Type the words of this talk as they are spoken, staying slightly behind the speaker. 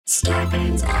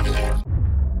Scarpins Avenue.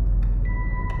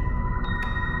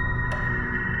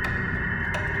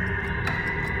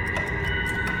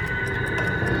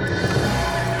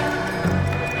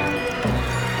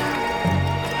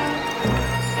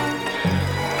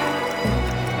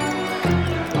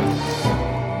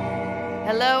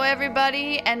 Hello,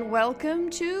 everybody, and welcome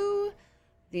to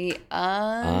the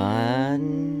Untold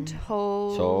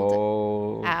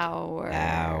Hour.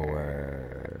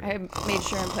 I made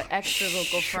sure and put extra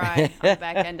vocal fry on the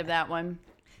back end of that one.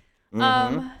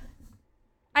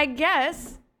 I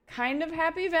guess kind of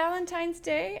happy Valentine's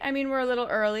Day. I mean, we're a little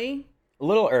early. A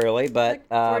little early, but...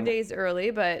 Like 4 days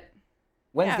early, but...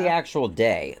 When's the actual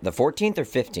day? The 14th or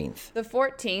 15th? The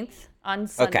 14th on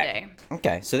Sunday.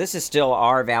 Okay, so this is still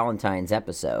our Valentine's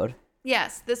episode.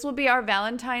 Yes, this will be our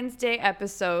Valentine's Day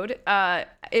episode.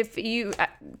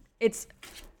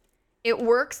 It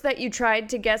works that you tried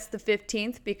to guess the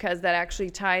 15th because that actually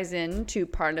ties in to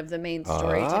part of the main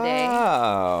story today.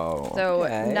 Oh, so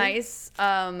okay. Nice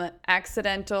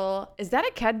accidental. Is that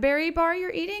a Cadbury bar you're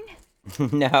eating?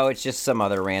 No, it's just some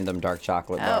other random dark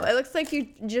chocolate bar. Oh, it looks like you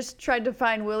just tried to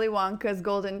find Willy Wonka's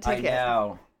golden ticket. I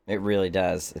know. It really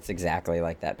does. It's exactly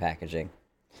like that packaging.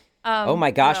 Oh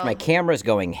my gosh, my camera's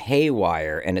going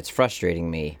haywire, and it's frustrating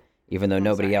me, even though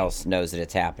nobody else knows that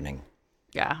it's happening.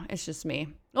 Yeah, it's just me.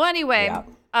 Well, anyway,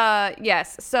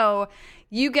 yes. So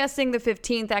you guessing the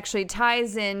 15th actually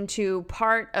ties into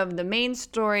part of the main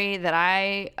story that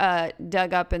I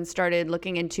dug up and started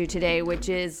looking into today, which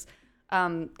is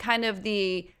kind of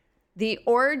the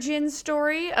origin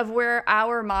story of where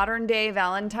our modern day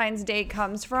Valentine's Day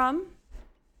comes from.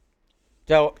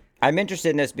 So I'm interested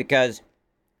in this because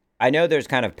I know there's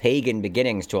kind of pagan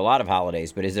beginnings to a lot of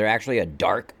holidays, but is there actually a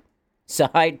dark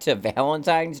side to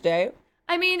Valentine's Day?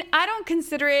 I mean, I don't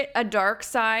consider it a dark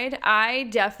side. I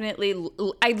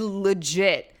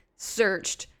legit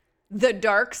searched the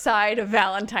dark side of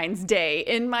Valentine's Day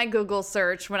in my Google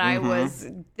search when I was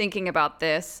thinking about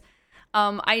this.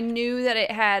 I knew that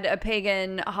it had a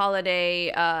pagan holiday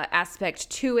aspect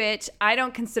to it. I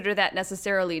don't consider that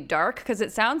necessarily dark because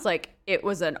it sounds like it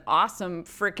was an awesome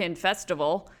freaking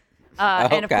festival.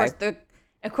 And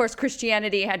of course,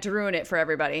 Christianity had to ruin it for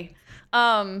everybody.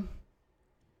 But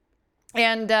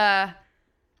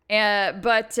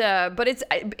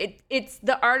it's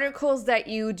the articles that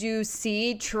you do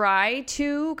see try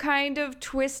to kind of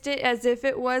twist it as if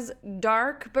it was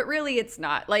dark, but really it's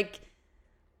not. Like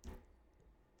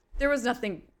there was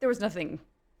nothing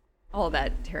all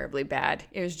that terribly bad.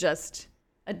 It was just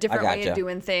a different way of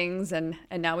doing things, and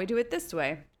now we do it this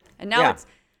way. And now it's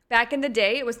back in the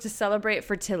day, it was to celebrate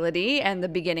fertility and the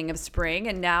beginning of spring,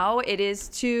 and now it is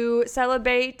to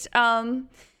celebrate buying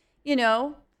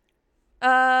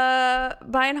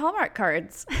Hallmark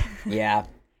cards. Yeah.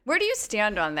 Where do you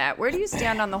stand on that? Where do you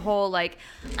stand on the whole, like,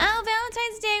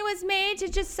 Valentine's Day was made to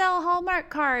just sell Hallmark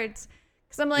cards?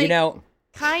 Because I'm like,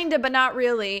 kind of, but not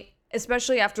really,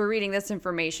 especially after reading this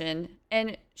information.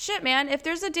 And shit, man, if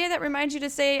there's a day that reminds you to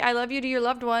say I love you to your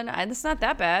loved one, it's not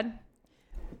that bad.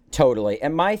 Totally.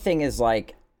 And my thing is,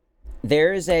 like,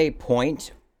 there's a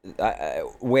point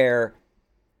where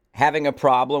having a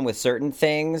problem with certain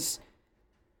things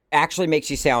actually makes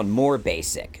you sound more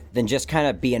basic than just kind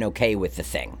of being okay with the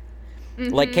thing.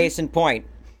 Like, case in point,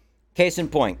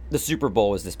 the Super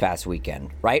Bowl was this past weekend,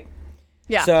 right?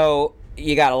 Yeah. So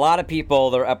you got a lot of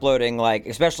people that are uploading, like,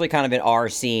 especially kind of in our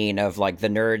scene of, like, the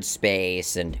nerd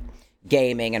space and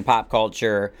gaming and pop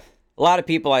culture. A lot of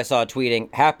people I saw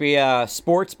tweeting, happy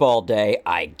sports ball day,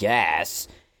 I guess.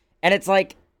 And it's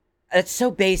like, it's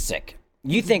so basic.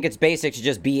 You think it's basic to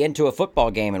just be into a football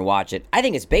game and watch it. I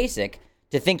think it's basic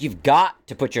to think you've got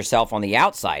to put yourself on the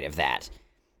outside of that.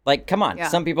 Like, come on. Yeah.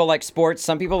 Some people like sports.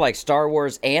 Some people like Star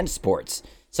Wars and sports.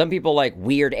 Some people like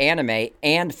weird anime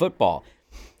and football.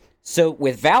 So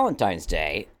with Valentine's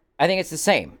Day, I think it's the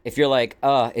same. If you're like,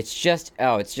 it's just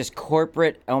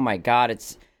corporate. Oh my God,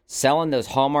 it's selling those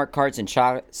Hallmark cards and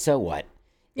chocolate. So what?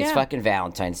 It's fucking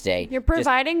Valentine's Day. You're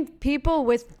providing people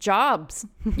with jobs.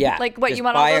 Yeah. Like, what, you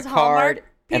want all those Hallmark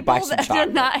people that chocolate.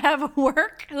 do not have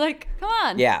work? Like, come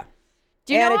on. Yeah.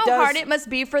 Do you know how hard it must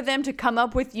be for them to come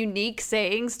up with unique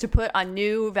sayings to put on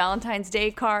new Valentine's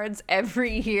Day cards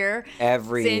every year?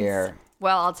 Every year.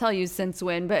 Well, I'll tell you since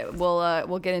when, but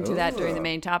we'll get into that during the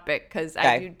main topic because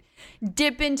I do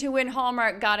dip into when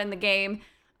Hallmark got in the game.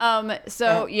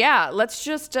 So let's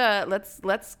just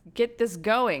let's get this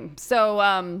going. So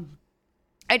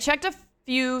I checked a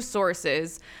few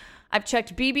sources. I've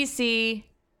checked BBC.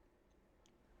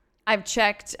 I've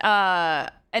checked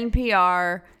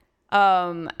NPR.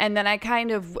 And then I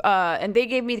kind of, and they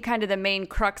gave me kind of the main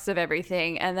crux of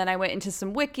everything. And then I went into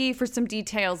some wiki for some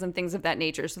details and things of that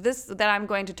nature. So this that I'm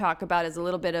going to talk about is a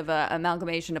little bit of an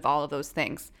amalgamation of all of those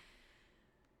things.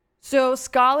 So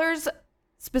scholars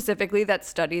specifically that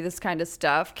study this kind of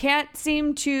stuff can't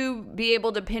seem to be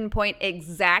able to pinpoint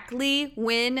exactly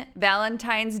when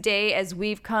Valentine's Day, as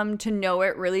we've come to know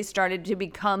it, really started to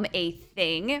become a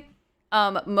thing.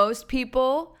 Most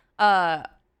people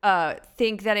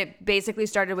think that it basically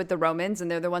started with the Romans, and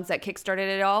they're the ones that kickstarted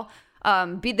it all.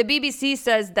 The BBC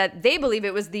says that they believe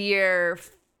it was the year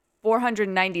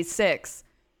 496.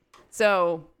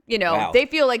 So, Wow. They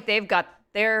feel like they've got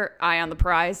their eye on the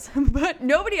prize, but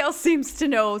nobody else seems to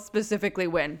know specifically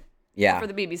when. Yeah. For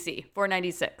the BBC,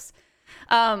 496.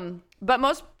 But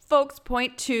most folks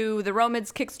point to the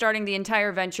Romans kickstarting the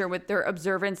entire venture with their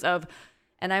observance of,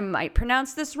 and I might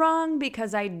pronounce this wrong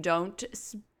because I don't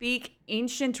speak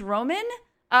ancient Roman,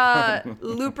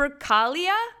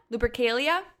 Lupercalia.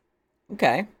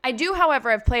 Okay. I do,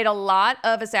 however, I've played a lot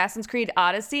of Assassin's Creed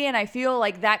Odyssey, and I feel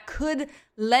like that could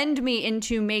lend me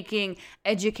into making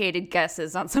educated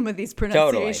guesses on some of these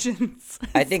pronunciations.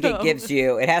 Totally. I think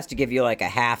it has to give you like a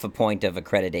half a point of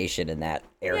accreditation in that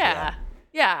area.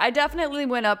 Yeah, I definitely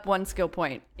went up one skill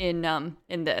point in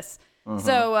this.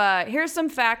 So here's some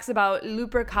facts about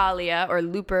Lupercalia or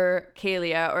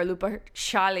Lupercalia,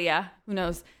 who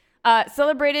knows.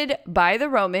 Celebrated by the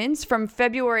Romans from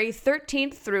February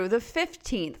 13th through the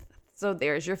 15th. So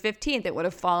there's your 15th. It would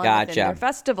have fallen within their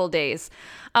festival days.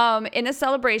 In a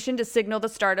celebration to signal the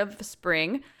start of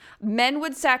spring, men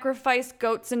would sacrifice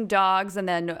goats and dogs and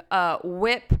then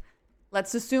whip,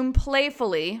 let's assume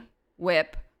playfully,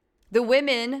 whip the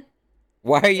women.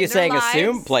 Why are you saying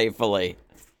assume playfully?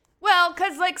 Well,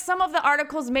 because like some of the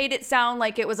articles made it sound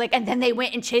like it was like, and then they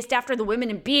went and chased after the women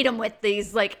and beat them with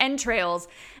these like entrails.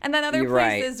 And then other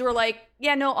places were like,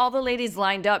 yeah, no, all the ladies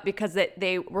lined up because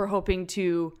they were hoping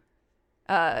to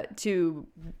gain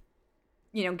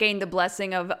the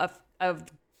blessing of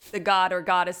the god or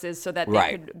goddesses so that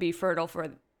they could be fertile for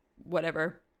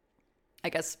whatever, I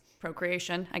guess,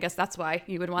 procreation. I guess that's why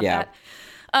you would want that.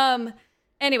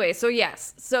 Anyway, so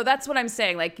yes. So that's what I'm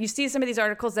saying. Like, you see some of these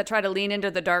articles that try to lean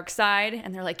into the dark side,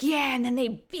 and they're like, yeah, and then they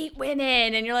beat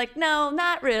women. And you're like, no,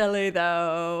 not really,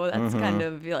 though. That's kind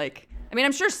of like, I mean,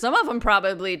 I'm sure some of them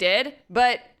probably did,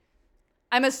 but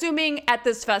I'm assuming at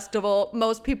this festival,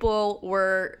 most people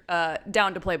were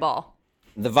down to play ball.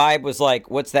 The vibe was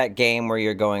like, what's that game where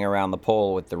you're going around the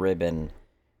pole with the ribbon?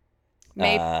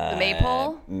 The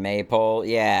maypole? Maypole,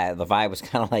 yeah. The vibe was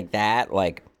kind of like that.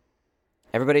 Like,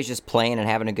 everybody's just playing and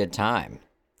having a good time.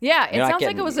 Yeah, it sounds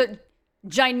like it was a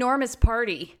ginormous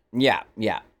party. Yeah.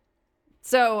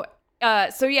 So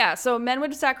men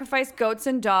would sacrifice goats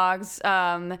and dogs,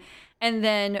 and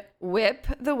then whip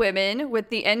the women with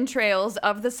the entrails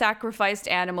of the sacrificed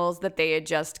animals that they had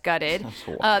just gutted.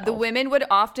 The women would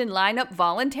often line up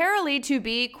voluntarily to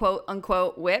be quote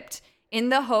unquote whipped in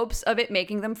the hopes of it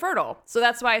making them fertile. So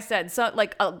that's why I said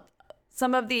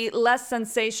some of the less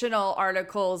sensational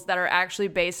articles that are actually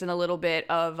based in a little bit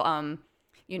of,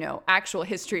 actual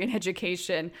history and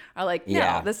education are like,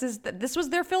 no, this was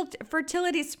their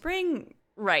fertility spring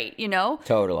rite,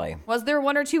 Totally. Was there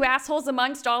one or two assholes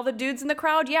amongst all the dudes in the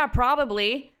crowd? Yeah,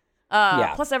 probably.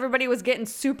 Plus everybody was getting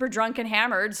super drunk and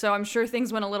hammered, so I'm sure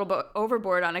things went a little bit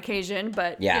overboard on occasion,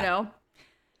 but,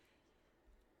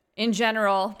 in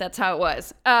general, that's how it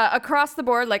was. Across the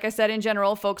board, like I said, in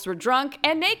general, folks were drunk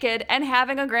and naked and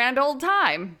having a grand old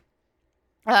time.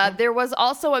 There was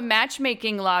also a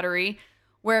matchmaking lottery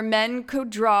where men could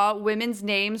draw women's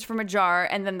names from a jar,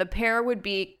 and then the pair would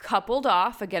be coupled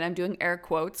off. Again, I'm doing air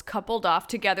quotes, coupled off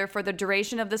together for the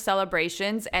duration of the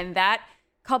celebrations. And that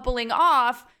coupling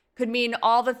off could mean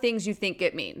all the things you think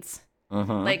it means.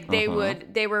 They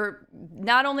were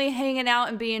not only hanging out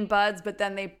and being buds, but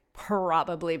then they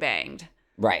probably banged.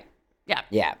 Right. Yeah.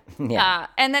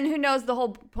 And then who knows, the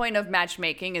whole point of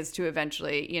matchmaking is to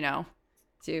eventually,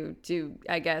 to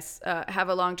I guess, have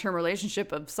a long-term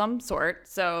relationship of some sort.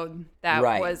 So that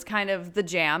was kind of the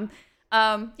jam.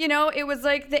 It was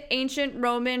like the ancient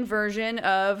Roman version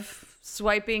of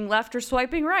swiping left or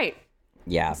swiping right.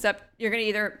 Yeah. Except you're going to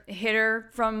either hit her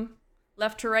from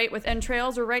left to right with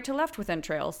entrails or right to left with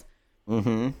entrails.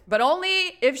 But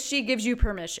only if she gives you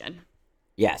permission.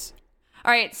 Yes.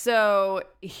 All right, so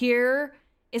here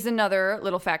is another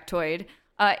little factoid.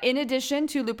 In addition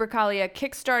to Lupercalia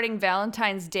kickstarting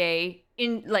Valentine's Day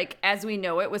as we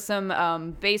know it with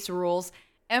some base rules,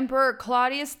 Emperor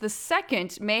Claudius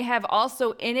II may have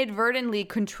also inadvertently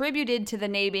contributed to the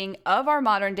naming of our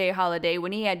modern day holiday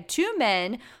when he had two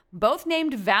men both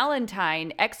named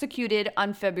Valentine, executed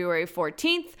on February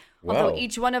 14th, although Whoa.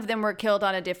 each one of them were killed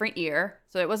on a different year.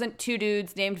 So it wasn't two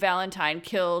dudes named Valentine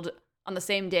killed on the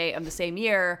same day of the same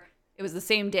year. It was the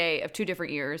same day of two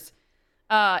different years.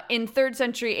 In 3rd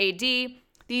century AD,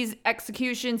 these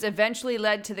executions eventually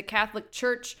led to the Catholic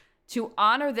Church to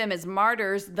honor them as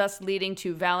martyrs, thus leading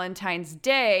to Valentine's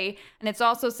Day. And it's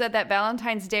also said that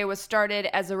Valentine's Day was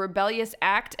started as a rebellious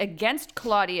act against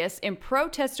Claudius in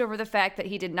protest over the fact that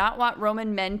he did not want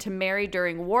Roman men to marry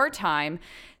during wartime.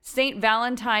 Saint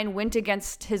Valentine went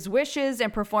against his wishes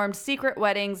and performed secret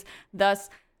weddings, thus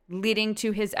leading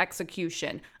to his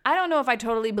execution. I don't know if I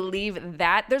totally believe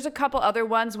that. There's a couple other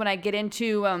ones when I get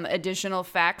into additional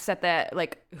facts at that,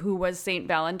 like who was Saint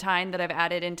Valentine, that I've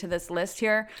added into this list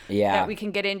here. Yeah. That we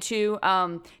can get into.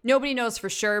 Nobody knows for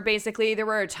sure. Basically, there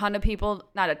were a ton of people,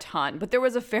 not a ton, but there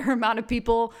was a fair amount of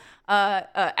people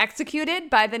executed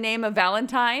by the name of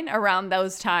Valentine around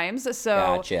those times. So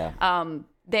Gotcha.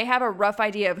 they have a rough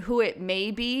idea of who it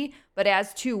may be, but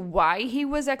as to why he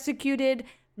was executed,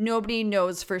 nobody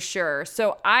knows for sure.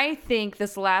 So I think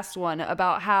this last one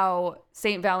about how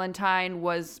Saint Valentine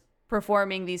was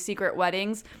performing these secret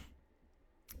weddings,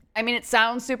 I mean, it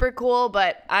sounds super cool,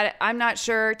 but I'm not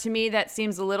sure. To me, that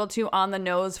seems a little too on the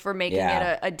nose for making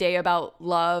it a day about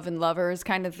love and lovers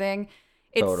kind of thing.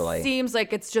 It seems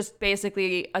like it's just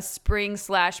basically a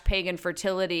spring/pagan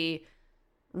fertility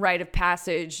rite of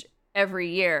passage every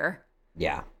year.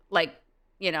 Yeah. Like,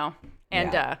 you know,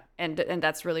 and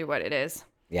that's really what it is.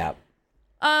 Yeah.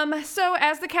 So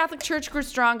as the Catholic Church grew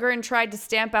stronger and tried to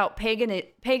stamp out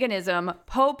paganism,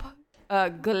 Pope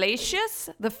Gelasius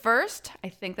I, I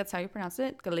think that's how you pronounce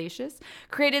it, Gelasius,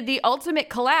 created the ultimate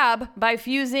collab by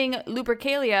fusing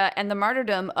Lupercalia and the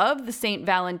martyrdom of the Saint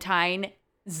Valentine,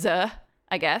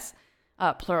 I guess,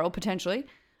 plural potentially,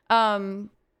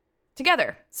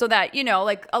 together. So that, you know,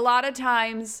 like a lot of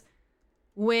times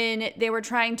when they were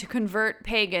trying to convert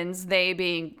pagans, they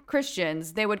being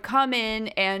Christians, they would come in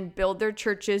and build their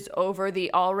churches over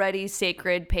the already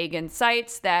sacred pagan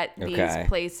sites that these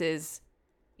places,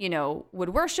 you know, would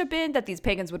worship in, that these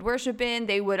pagans would worship in.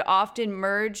 They would often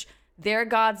merge their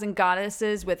gods and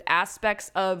goddesses with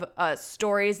aspects of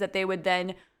stories that they would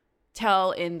then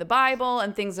tell in the Bible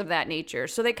and things of that nature.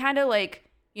 So they kind of like,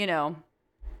 you know,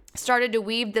 started to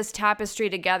weave this tapestry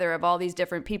together of all these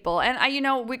different people. And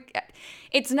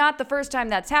it's not the first time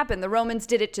that's happened. The Romans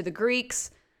did it to the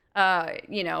Greeks.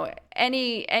 You know,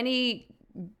 any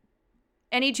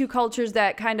two cultures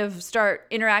that kind of start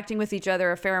interacting with each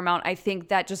other a fair amount, I think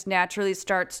that just naturally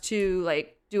starts to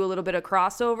like do a little bit of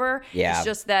crossover. Yeah. It's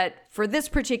just that for this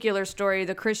particular story,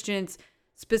 the Christians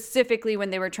specifically, when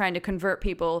they were trying to convert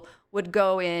people, would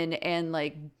go in and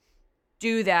like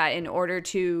do that in order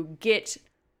to get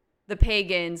the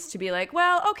pagans to be like,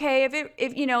 well, okay,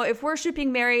 if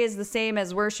worshiping Mary is the same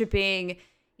as worshiping,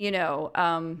 you know,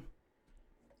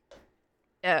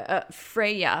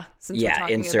 Freya, since we're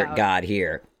talking insert about God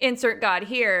here. Insert God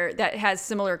here that has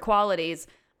similar qualities.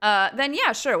 Then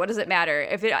yeah, sure. What does it matter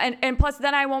if it? And plus,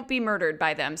 then I won't be murdered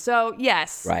by them. So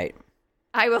yes, Right.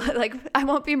 I will I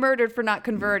won't be murdered for not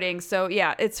converting. So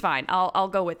yeah, it's fine. I'll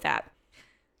go with that.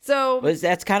 So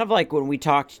That's kind of like when we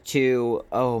talked to,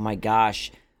 oh my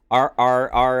gosh, our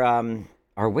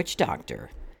witch doctor,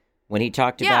 when he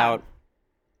talked about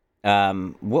why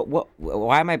am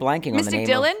I blanking on the name? Mystic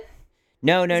Dylan?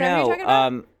 No.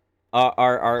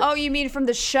 Oh, you mean from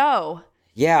the show?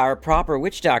 Yeah, our proper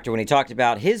witch doctor, when he talked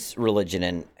about his religion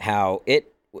and how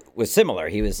it was similar.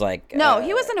 He was like, no,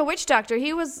 he wasn't a witch doctor.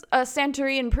 He was a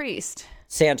Santorian priest.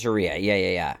 Santeria.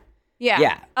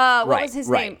 Yeah. What was his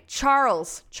name?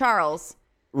 Charles.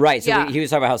 Right. So Yeah. he was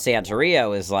talking about how Santeria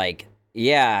was like,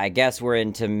 yeah, I guess we're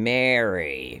into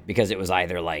Mary, because it was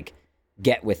either like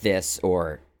get with this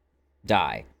or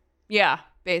die. Yeah,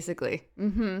 basically.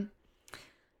 Mm-hmm.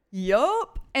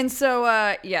 Yup. And so,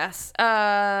 yes.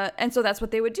 And so that's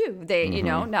what they would do. They, you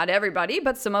know, not everybody,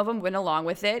 but some of them went along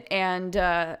with it. And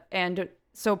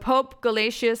so Pope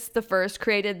Gelasius I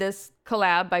created this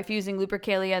collab by fusing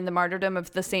Lupercalia and the martyrdom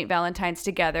of the St. Valentines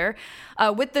together.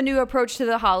 With the new approach to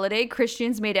the holiday,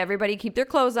 Christians made everybody keep their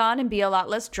clothes on and be a lot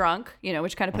less drunk, you know,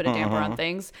 which kind of put a damper on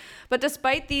things. But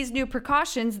despite these new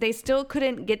precautions, they still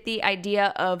couldn't get the idea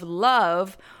of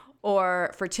love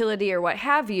or fertility or what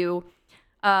have you.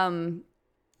 And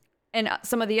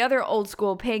some of the other old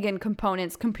school pagan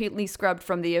components completely scrubbed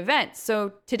from the event.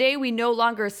 So today we no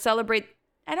longer celebrate,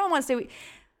 I don't want to say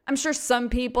I'm sure some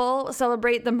people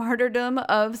celebrate the martyrdom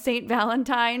of Saint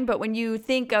Valentine, but when you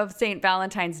think of Saint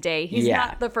Valentine's Day, he's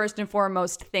not the first and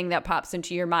foremost thing that pops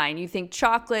into your mind. You think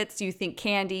chocolates, you think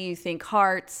candy, you think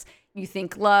hearts, you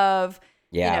think love.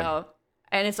 Yeah. You know,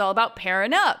 and it's all about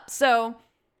pairing up. So,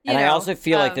 I also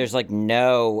feel like there's like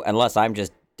no, unless I'm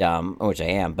just dumb, which I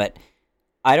am, but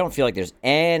I don't feel like there's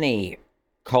any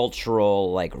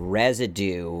cultural like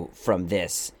residue from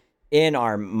this in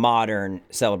our modern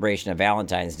celebration of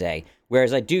Valentine's Day.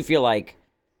 Whereas I do feel like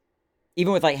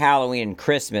even with like Halloween and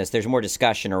Christmas, there's more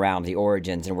discussion around the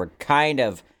origins, and we're kind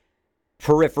of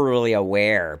peripherally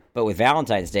aware. But with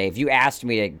Valentine's Day, if you asked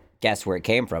me to guess where it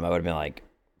came from, I would have been like,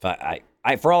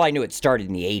 I for all I knew, it started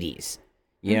in the 80s.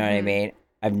 You know what I mean?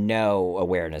 I have no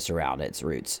awareness around its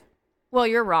roots. Well,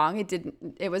 you're wrong. It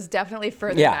didn't. It was definitely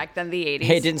further back than the 80s.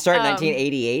 It didn't start in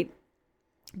 1988.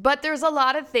 But there's a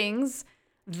lot of things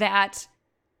that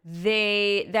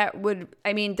there's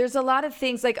a lot of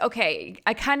things like, okay,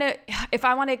 if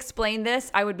I want to explain this,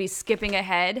 I would be skipping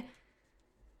ahead.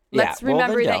 Let's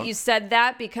remember that you said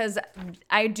that, because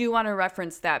I do want to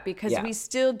reference that, because we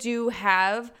still do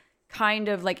have kind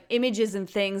of like images and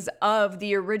things of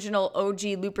the original OG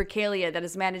Lupercalia that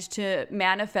has managed to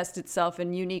manifest itself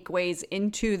in unique ways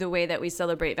into the way that we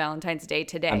celebrate Valentine's Day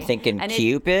today. I'm thinking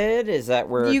Cupid. Is that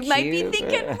where you might be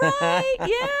thinking right?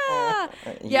 Yeah.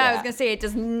 I was gonna say it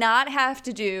does not have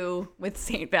to do with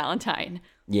Saint Valentine.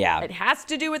 Yeah, it has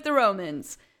to do with the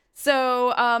Romans.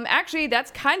 So actually,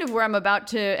 that's kind of where I'm about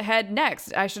to head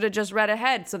next. I should have just read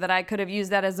ahead so that I could have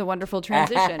used that as a wonderful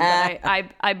transition, but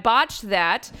I botched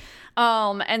that.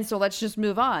 And so let's just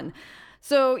move on.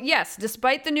 So yes,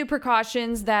 despite the new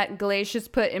precautions that Galatius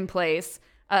put in place,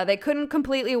 they couldn't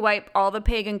completely wipe all the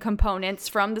pagan components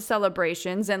from the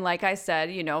celebrations. And like I said,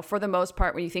 for the most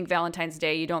part, when you think Valentine's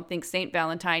Day, you don't think Saint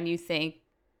Valentine, you think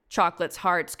chocolates,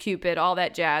 hearts, Cupid, all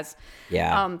that jazz.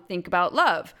 Yeah. Think about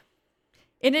love.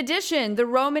 In addition, the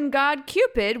Roman god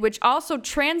Cupid, which also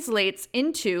translates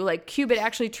into, Cupid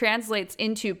actually translates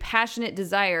into passionate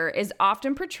desire, is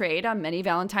often portrayed on many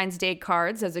Valentine's Day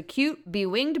cards as a cute,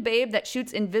 bewinged babe that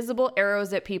shoots invisible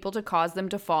arrows at people to cause them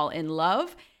to fall in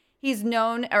love. He's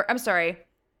known,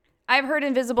 I've heard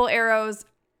invisible arrows.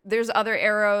 There's other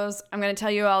arrows. I'm going to tell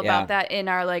you all about that in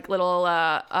our little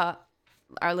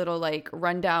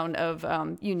rundown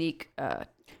of unique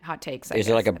hot takes. Is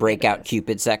there like a breakout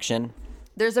Cupid section?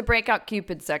 There's a breakout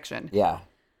Cupid section. Yeah.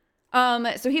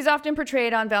 So he's often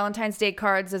portrayed on Valentine's Day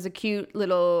cards as a cute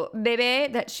little bebe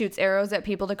that shoots arrows at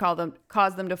people to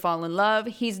cause them to fall in love.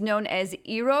 He's known as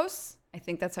Eros. I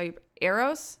think that's how you...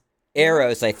 Eros?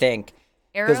 Eros, I think.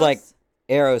 Eros? Because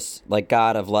Eros,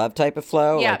 god of love type of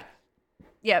flow. Yeah.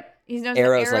 Yep. He's known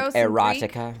Eros, as Eros,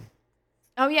 erotica.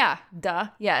 Oh, yeah. Duh.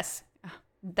 Yes.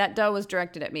 That duh was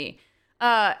directed at me.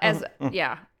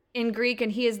 In Greek,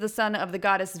 and he is the son of the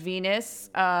goddess Venus,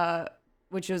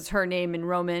 which was her name in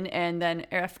Roman, and then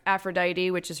Aphrodite,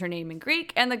 which is her name in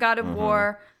Greek, and the god of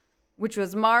war, which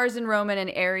was Mars in Roman and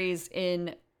Ares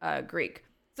in Greek.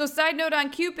 So side note on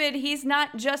Cupid, he's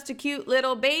not just a cute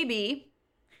little baby.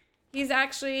 He's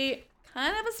actually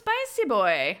kind of a spicy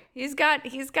boy. He's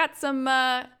got some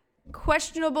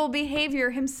questionable behavior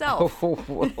himself.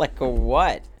 Like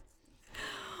what?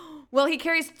 Well, he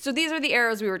carries... So these are the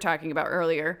arrows we were talking about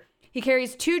earlier. He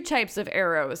carries two types of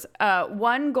arrows.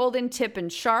 One golden tip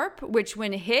and sharp, which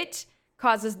when hit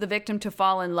causes the victim to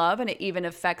fall in love, and it even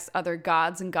affects other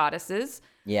gods and goddesses.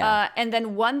 Yeah. And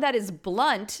then one that is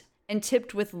blunt and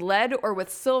tipped with lead or with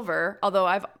silver, although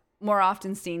I've more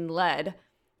often seen lead,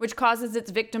 which causes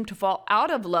its victim to fall out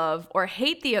of love or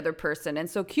hate the other person. And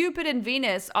so Cupid and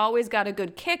Venus always got a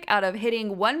good kick out of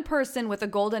hitting one person with a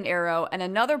golden arrow and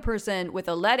another person with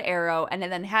a lead arrow, and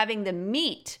then having them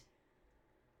meet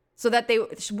so that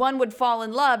one would fall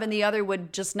in love and the other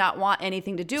would just not want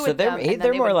anything to do with them. So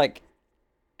they're more like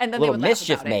and then little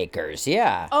mischief makers,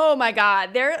 yeah. Oh my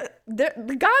God,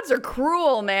 the gods are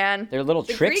cruel, man. They're little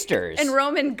tricksters. Greek and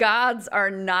Roman gods are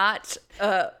not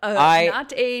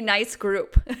not a nice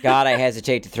group. God, I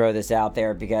hesitate to throw this out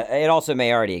there because it also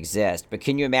may already exist. But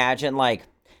can you imagine like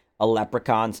a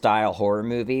Leprechaun style horror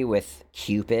movie with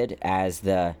Cupid as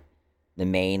the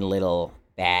main little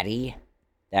baddie?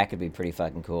 That could be pretty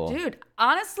fucking cool. Dude,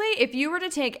 honestly, if you were to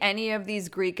take any of these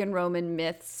Greek and Roman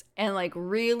myths and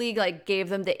really gave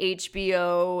them the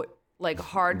HBO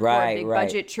hardcore big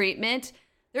budget treatment,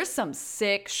 there's some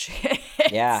sick shit.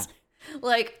 Yeah.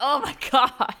 Oh my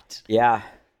God. Yeah.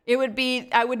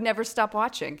 I would never stop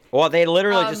watching. Well, they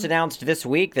literally just announced this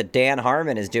week that Dan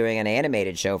Harmon is doing an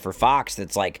animated show for Fox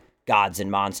that's like gods and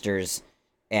monsters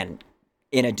and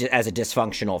as a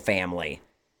dysfunctional family.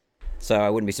 So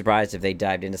I wouldn't be surprised if they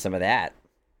dived into some of that.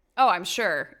 Oh, I'm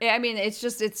sure. I mean, it's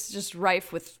just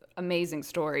rife with amazing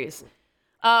stories.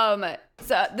 So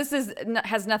this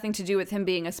has nothing to do with him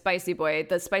being a spicy boy.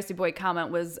 The spicy boy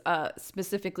comment was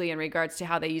specifically in regards to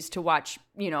how they used to watch,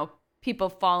 people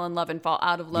fall in love and fall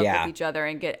out of love Yeah. with each other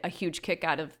and get a huge kick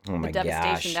out of Oh the my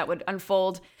devastation gosh. that would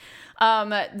unfold.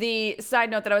 The side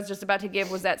note that I was just about to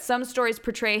give was that some stories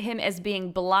portray him as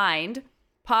being blind,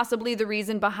 possibly the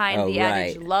reason behind the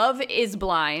adage, love is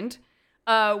blind,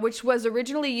 which was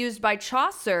originally used by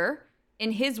Chaucer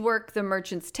in his work, The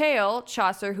Merchant's Tale.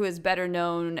 Chaucer, who is better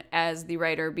known as the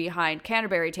writer behind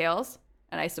Canterbury Tales,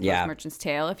 and I suppose Merchant's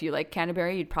Tale. If you like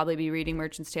Canterbury, you'd probably be reading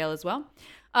Merchant's Tale as well.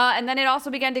 And then it also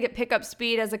began to pick up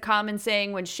speed as a common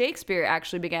saying when Shakespeare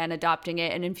actually began adopting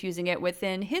it and infusing it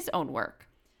within his own work.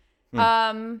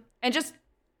 And just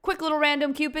quick little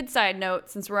random Cupid side note,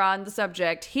 since we're on the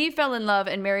subject. He fell in love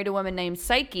and married a woman named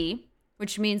Psyche,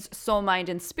 which means soul, mind,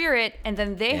 and spirit. And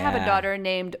then they have a daughter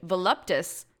named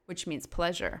Voluptus, which means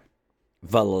pleasure.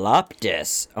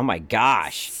 Voluptus. Oh my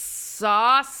gosh.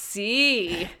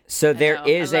 Saucy. So there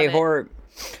is a it. horror.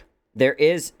 There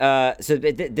is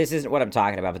this isn't what I'm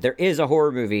talking about, but there is a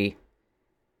horror movie.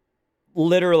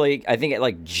 Literally, I think it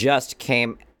like just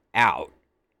came out,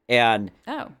 and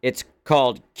it's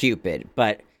called Cupid.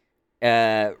 But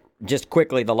just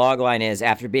quickly, the logline is: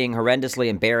 after being horrendously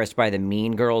embarrassed by the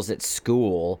mean girls at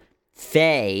school,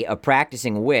 Faye, a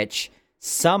practicing witch,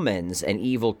 summons an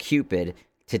evil Cupid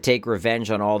to take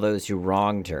revenge on all those who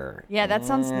wronged her. Yeah, that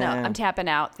sounds no. I'm tapping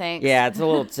out. Thanks. Yeah, it's a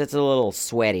little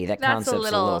sweaty. That concept's a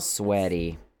little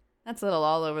sweaty. That's a little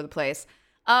all over the place.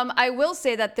 I will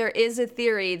say that there is a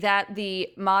theory that the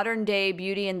modern day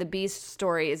Beauty and the Beast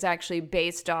story is actually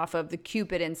based off of the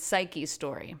Cupid and Psyche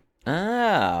story.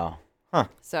 Oh, huh.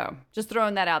 So just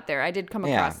throwing that out there. I did come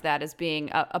across that as being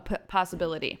a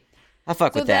possibility. I'll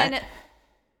fuck with that.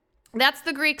 That's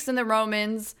the Greeks and the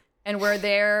Romans and where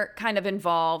they're kind of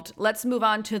involved. Let's move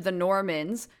on to the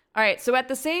Normans. All right, so at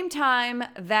the same time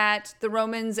that the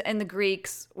Romans and the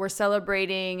Greeks were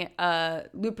celebrating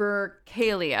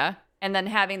Lupercalia and then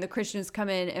having the Christians come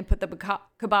in and put the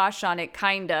kibosh on it,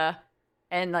 kinda,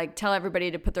 and like tell everybody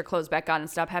to put their clothes back on and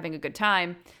stop having a good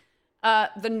time,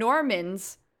 the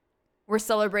Normans were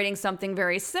celebrating something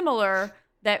very similar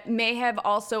that may have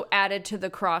also added to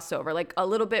the crossover, like a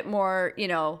little bit more,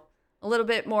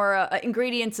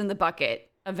 ingredients in the bucket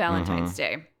of Valentine's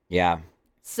Day. Yeah.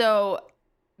 So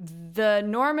the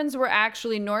Normans were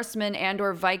actually Norsemen and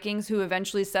or Vikings who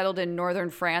eventually settled in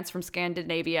northern France from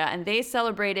Scandinavia, and they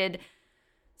celebrated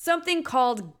something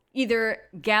called either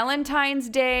Galentine's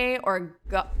Day or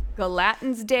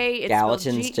Galatins Day. It's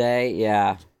Galatins Day,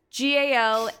 yeah.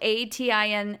 Galatins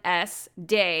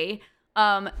Day.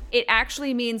 It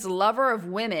actually means lover of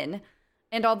women.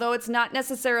 And although it's not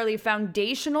necessarily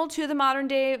foundational to the modern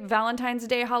day Valentine's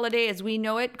Day holiday as we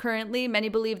know it currently, many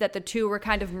believe that the two were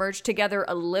kind of merged together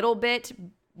a little bit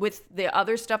with the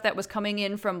other stuff that was coming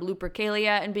in from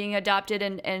Lupercalia and being adopted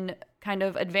and kind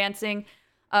of advancing.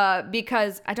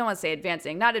 Because I don't want to say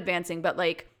advancing, not advancing, but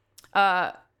like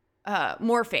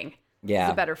morphing. Yeah.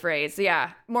 Is a better phrase.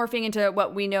 Yeah. Morphing into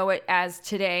what we know it as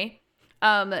today.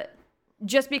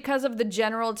 Just because of the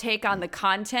general take on the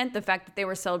content, the fact that they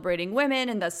were celebrating women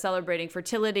and thus celebrating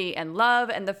fertility and love,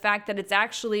 and the fact that it's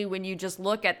actually, when you just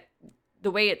look at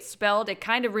the way it's spelled, it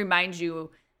kind of reminds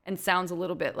you and sounds a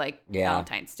little bit like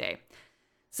Valentine's Day.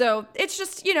 So it's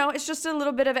just, it's just a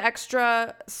little bit of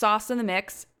extra sauce in the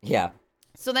mix. Yeah.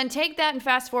 So then take that and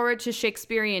fast forward to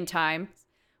Shakespearean time.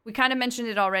 We kind of mentioned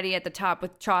it already at the top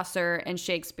with Chaucer and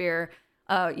Shakespeare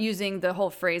using the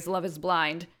whole phrase, love is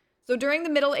blind. So during the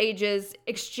Middle Ages,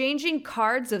 exchanging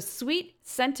cards of sweet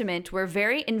sentiment were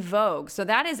very in vogue. So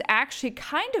that is actually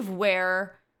kind of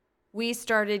where we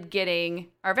started getting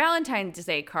our Valentine's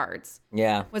Day cards.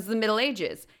 Yeah. Was the Middle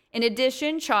Ages. In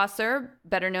addition, Chaucer,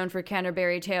 better known for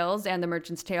Canterbury Tales and The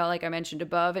Merchant's Tale, like I mentioned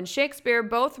above, and Shakespeare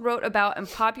both wrote about and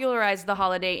popularized the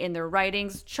holiday in their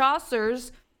writings.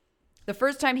 Chaucer's, the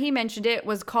first time he mentioned it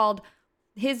was called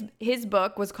his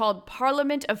book was called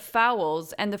Parliament of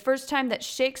Fowls, and the first time that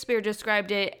Shakespeare described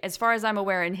it, as far as I'm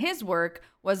aware, in his work,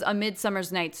 was A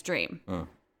Midsummer's Night's Dream.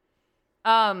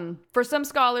 For some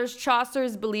scholars, Chaucer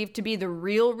is believed to be the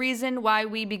real reason why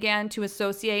we began to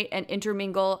associate and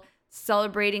intermingle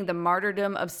celebrating the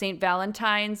martyrdom of St.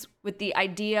 Valentine's with the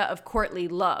idea of courtly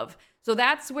love. So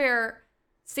that's where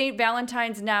St.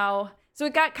 Valentine's now, so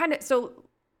it got kind of, so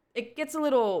it gets a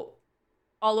little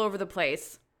all over the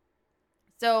place.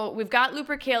 So we've got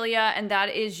Lupercalia, and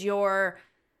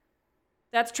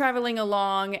that's traveling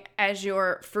along as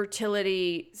your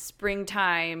fertility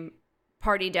springtime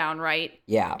party down, right?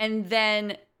 Yeah. And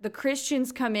then the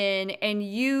Christians come in and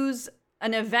use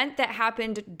an event that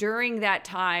happened during that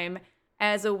time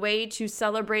as a way to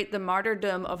celebrate the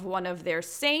martyrdom of one of their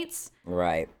saints.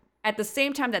 Right. At the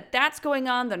same time that that's going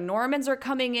on, the Normans are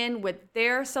coming in with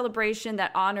their celebration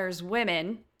that honors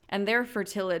women. and their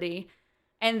fertility.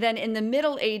 And then in the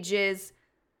Middle Ages,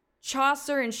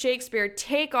 Chaucer and Shakespeare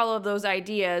take all of those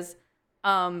ideas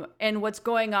and what's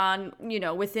going on,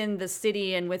 within the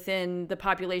city and within the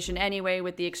population anyway,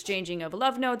 with the exchanging of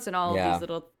love notes and all of these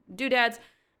little doodads,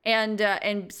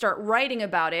 and start writing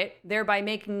about it, thereby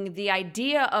making the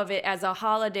idea of it as a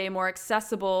holiday more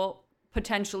accessible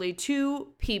potentially to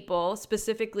people,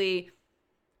 specifically,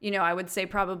 I would say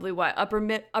probably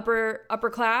upper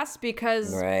class,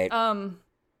 because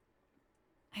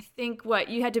I think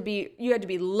you had to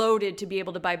be loaded to be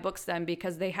able to buy books then,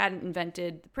 because they hadn't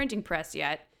invented the printing press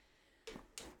yet.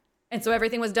 And so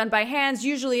everything was done by hands,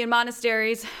 usually in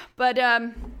monasteries. But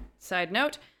side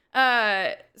note,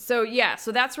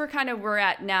 so that's where kind of we're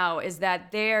at now, is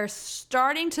that they're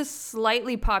starting to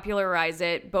slightly popularize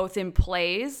it both in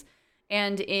plays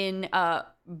and in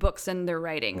books and their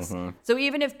writings. Mm-hmm. So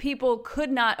even if people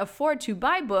could not afford to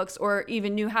buy books or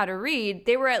even knew how to read,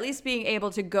 they were at least being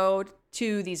able to go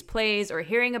to these plays, or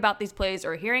hearing about these plays,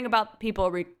 or hearing about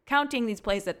people recounting these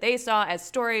plays that they saw as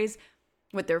stories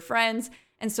with their friends.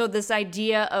 And so this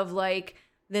idea of like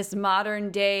this modern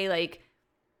day, like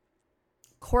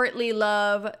courtly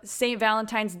love, St.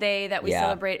 Valentine's Day that we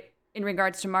celebrate in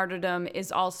regards to martyrdom,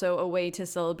 is also a way to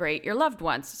celebrate your loved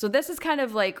ones. So this is kind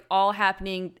of like all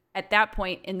happening at that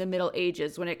point in the Middle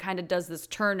Ages, when it kind of does this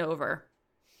turnover.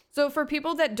 So for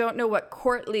people that don't know what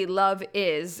courtly love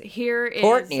is, here is...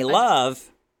 Courtney Love?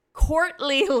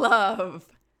 Courtly love.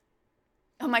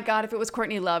 Oh my God, if it was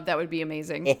Courtney Love, that would be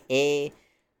amazing.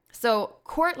 So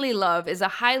courtly love is a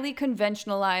highly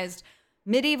conventionalized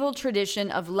medieval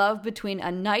tradition of love between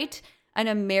a knight and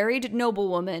a married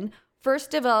noblewoman,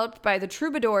 first developed by the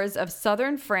troubadours of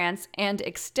southern France and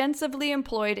extensively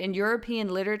employed in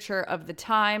European literature of the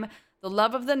time. The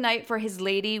love of the knight for his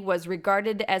lady was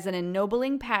regarded as an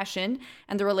ennobling passion,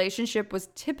 and the relationship was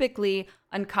typically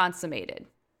unconsummated.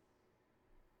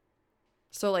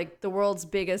 So, like, the world's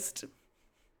biggest...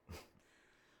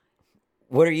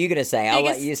 What are you going to say? I'll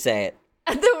let you say it.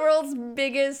 The world's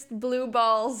biggest blue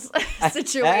balls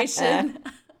situation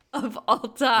of all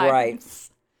time. Right.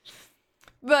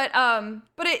 But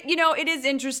it, it is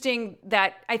interesting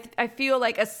that I feel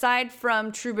like, aside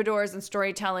from troubadours and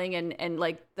storytelling and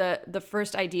like the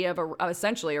first idea of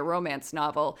essentially a romance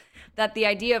novel, that the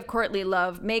idea of courtly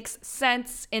love makes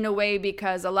sense in a way,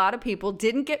 because a lot of people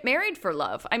didn't get married for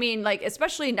love. I mean, like,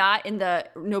 especially not in the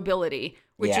nobility,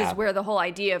 which is where the whole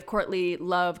idea of courtly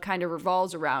love kind of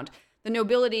revolves around. The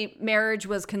nobility, marriage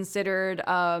was considered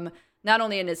not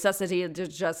only a necessity to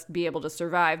just be able to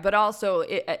survive, but also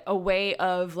a way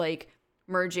of like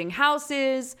merging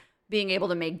houses, being able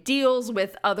to make deals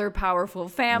with other powerful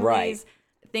families,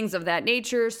 things of that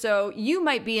nature. So you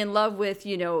might be in love with,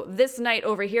 this knight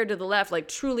over here to the left, like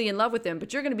truly in love with him,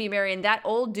 but you're going to be marrying that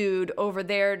old dude over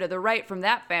there to the right from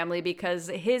that family, because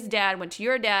his dad went to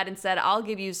your dad and said, I'll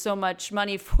give you so much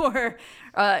money for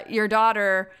your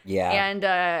daughter. Yeah.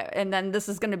 And then this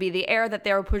is going to be the heir that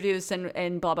they'll produce,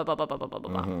 and blah, blah, blah, blah, blah, blah, blah,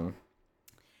 blah. Mm-hmm.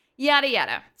 Yada,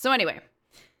 yada. So anyway.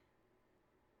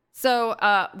 So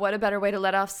what a better way to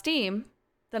let off steam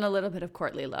than a little bit of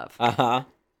courtly love. Uh-huh.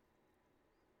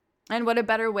 And what a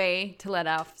better way to let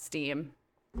off steam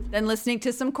than listening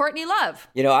to some Courtney Love.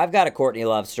 I've got a Courtney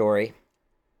Love story.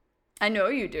 I know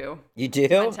you do. You do? You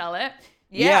want to tell it?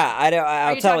 Yeah,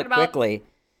 I'll tell it quickly.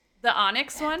 The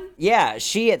Onyx one? Yeah,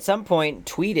 she at some point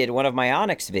tweeted one of my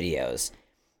Onyx videos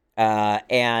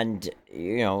and,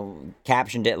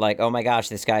 captioned it like, oh my gosh,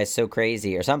 this guy is so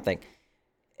crazy or something.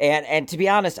 And to be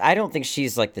honest, I don't think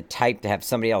she's like the type to have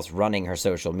somebody else running her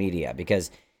social media, because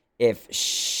if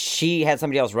she had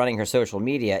somebody else running her social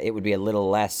media, it would be a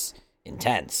little less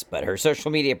intense. But her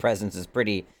social media presence is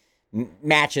pretty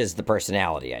matches the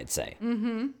personality, I'd say.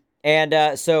 Mm-hmm.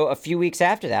 And so a few weeks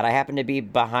after that, I happened to be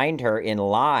behind her in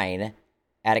line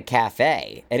at a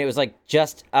cafe. And it was like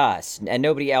just us. And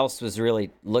nobody else was really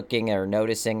looking or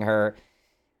noticing her.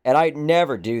 And I'd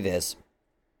never do this.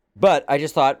 But I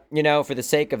just thought, for the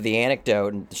sake of the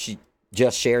anecdote, and she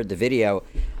just shared the video,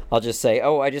 I'll just say,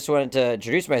 I just wanted to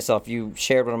introduce myself. You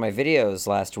shared one of my videos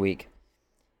last week.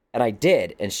 And I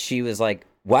did. And she was like,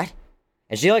 what?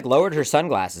 And she like lowered her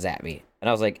sunglasses at me. And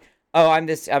I was like, I'm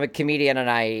a comedian,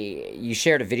 and you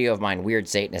shared a video of mine, Weird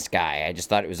Satanist Guy. I just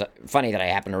thought it was funny that I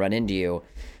happened to run into you.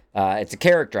 It's a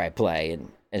character I play.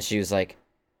 And she was like,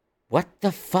 what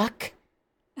the fuck?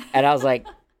 And I was like,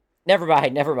 never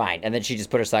mind. And then she just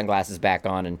put her sunglasses back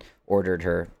on and ordered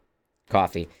her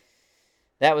coffee.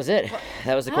 That was it.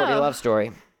 That was the Courtney Love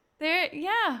story.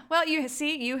 Well,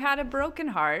 you had a broken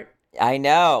heart. I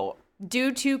know.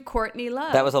 Due to Courtney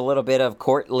Love. That was a little bit of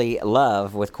courtly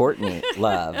love with Courtney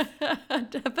Love.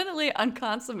 Definitely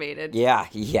unconsummated. Yeah,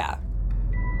 yeah.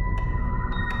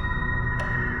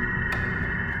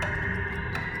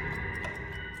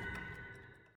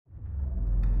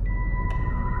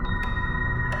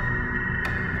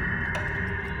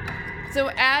 So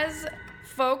as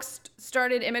folks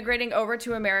started immigrating over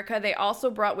to America, they also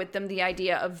brought with them the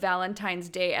idea of Valentine's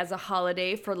Day as a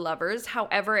holiday for lovers.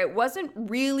 However, it wasn't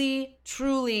really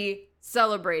truly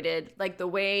celebrated like the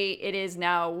way it is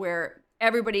now, where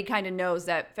everybody kind of knows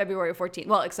that February 14th,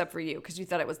 well, except for you, because you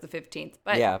thought it was the 15th.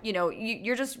 But, Yeah.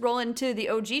 You're just rolling to the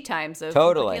OG times of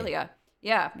Totally. Lupercalia.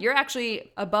 Yeah, you're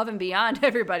actually above and beyond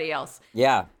everybody else.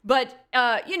 Yeah. But,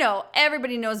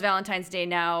 everybody knows Valentine's Day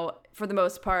now, for the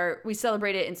most part. We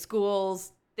celebrate it in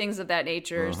schools, things of that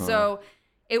nature. So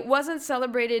it wasn't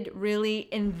celebrated really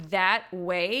in that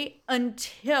way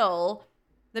until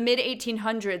the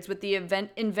mid-1800s with the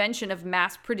invention of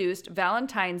mass-produced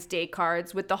Valentine's Day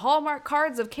cards, with the Hallmark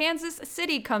Cards of Kansas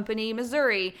City Company,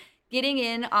 Missouri, getting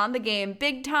in on the game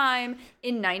big time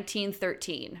in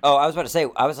 1913. Oh, I was about to say,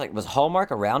 I was like, was Hallmark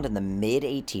around in the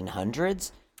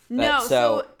mid-1800s? No,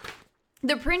 so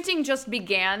the printing just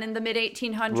began in the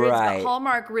mid-1800s, Right. but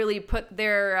Hallmark really put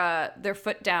their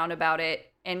foot down about it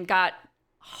and got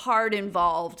hard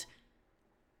involved.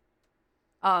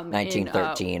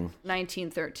 1913.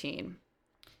 1913.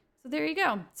 So there you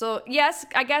go. So yes,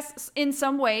 I guess in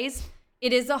some ways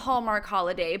it is a Hallmark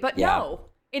holiday, but no,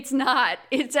 it's not.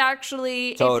 It's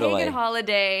actually Totally. a pagan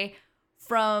holiday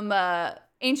from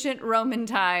ancient Roman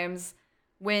times,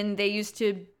 when they used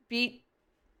to beat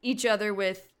each other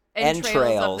with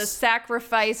entrails of the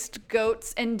sacrificed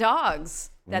goats and dogs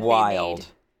that Wild. they made.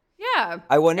 Yeah.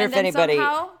 I wonder And if then anybody...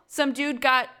 somehow some dude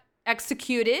got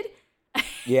executed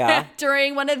Yeah.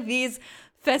 during one of these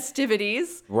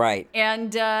festivities. Right.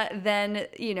 And then,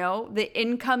 the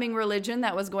incoming religion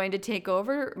that was going to take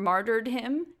over martyred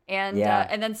him. And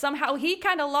and then somehow he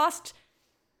kind of lost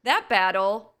that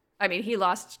battle. I mean, he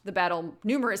lost the battle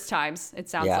numerous times, it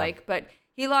sounds like. But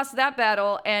he lost that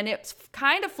battle, and it's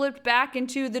kind of flipped back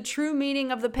into the true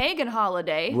meaning of the pagan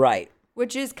holiday. Right.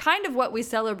 Which is kind of what we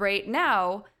celebrate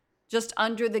now, just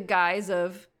under the guise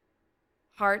of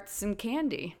hearts and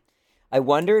candy. I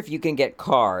wonder if you can get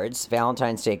cards,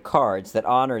 Valentine's Day cards, that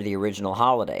honor the original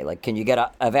holiday. Like, can you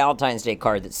get a Valentine's Day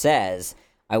card that says,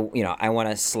 I want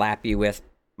to slap you with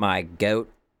my goat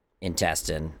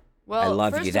intestine. Well, I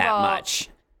love first you of that all, much.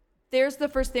 There's the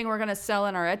first thing we're going to sell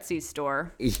in our Etsy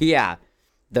store. Yeah.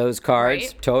 Those cards,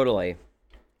 Right? totally.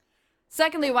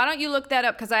 Secondly, why don't you look that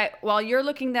up? Because while you're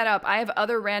looking that up, I have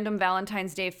other random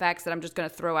Valentine's Day facts that I'm just going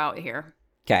to throw out here.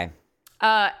 Okay.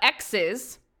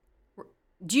 X's.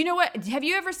 Do you know what? Have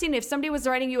you ever seen if somebody was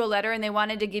writing you a letter and they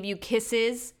wanted to give you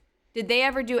kisses? Did they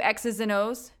ever do X's and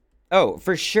O's? Oh,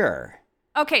 for sure.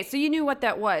 Okay, so you knew what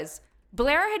that was.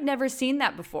 Blair had never seen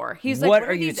that before. He's like, What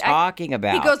are you talking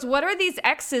about? He goes, what are these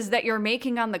X's that you're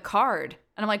making on the card?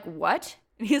 And I'm like, what?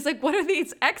 And he's like, what are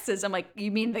these X's? I'm like,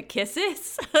 you mean the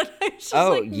kisses? I was just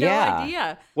like, no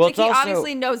idea. Well, like, it's he also,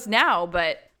 obviously knows now,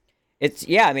 but... It's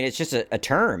just a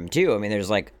term, too. I mean, there's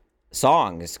like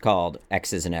songs called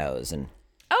X's and O's and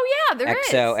Oh, yeah, there is.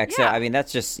 XO. Yeah. I mean,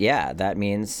 that's just, that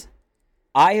means...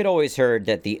 I had always heard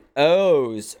that the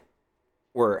O's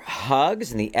were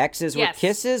hugs and the X's were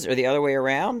kisses, or the other way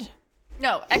around?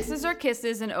 No, X's are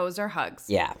kisses and O's are hugs.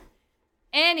 Yeah.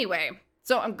 Anyway,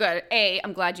 so I'm good.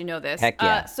 I'm glad you know this. Heck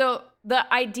yeah. So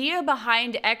the idea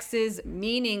behind X's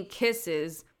meaning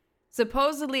kisses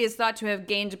supposedly is thought to have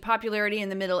gained popularity in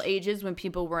the Middle Ages when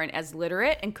people weren't as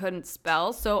literate and couldn't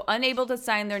spell. So unable to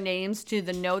sign their names to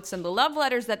the notes and the love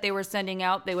letters that they were sending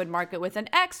out, they would mark it with an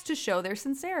X to show their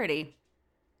sincerity.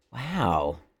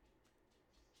 Wow.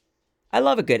 I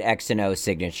love a good X and O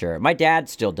signature. My dad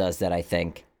still does that, I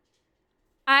think.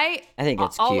 I think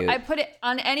it's cute. I put it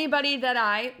on anybody that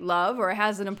I love or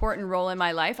has an important role in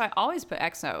my life. I always put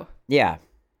XO. Yeah.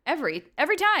 Every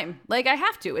time. Like, I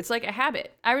have to. It's like a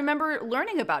habit. I remember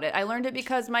learning about it. I learned it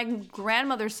because my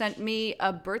grandmother sent me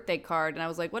a birthday card, and I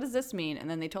was like, what does this mean? And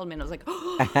then they told me, and I was like,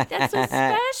 oh, that's so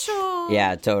special.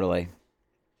 Yeah, totally.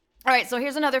 All right, so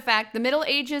here's another fact. The Middle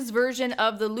Ages version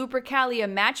of the Lupercalia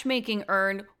matchmaking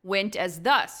urn went as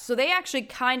thus. So they actually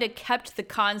kind of kept the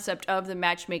concept of the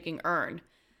matchmaking urn.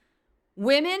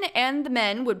 Women and the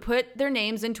men would put their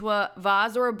names into a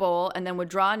vase or a bowl and then would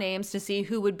draw names to see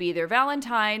who would be their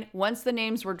Valentine. Once the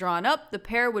names were drawn up, the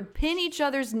pair would pin each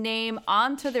other's name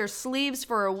onto their sleeves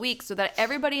for a week so that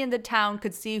everybody in the town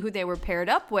could see who they were paired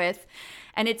up with.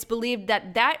 And it's believed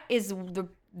that that is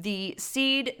the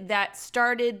seed that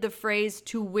started the phrase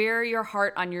 "to wear your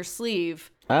heart on your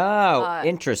sleeve." Oh,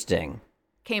 interesting.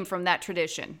 Came from that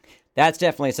tradition. That's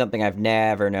definitely something I've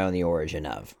never known the origin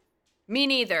of. Me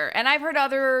neither. And I've heard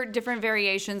other different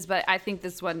variations, but I think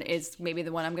this one is maybe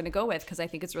the one I'm going to go with because I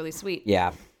think it's really sweet.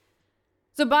 Yeah.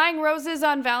 So buying roses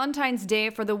on Valentine's Day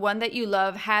for the one that you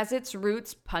love has its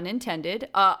roots, pun intended,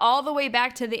 all the way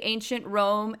back to the ancient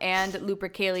Rome and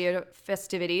Lupercalia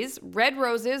festivities. Red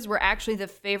roses were actually the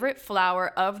favorite flower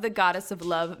of the goddess of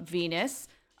love, Venus,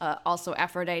 also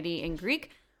Aphrodite in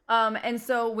Greek. And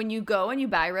so when you go and you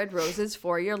buy red roses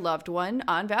for your loved one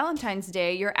on Valentine's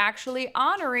Day, you're actually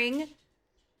honoring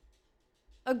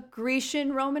a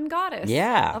Grecian Roman goddess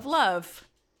of love.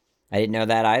 I didn't know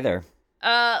that either.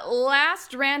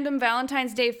 Last random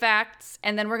Valentine's Day facts,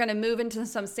 and then we're going to move into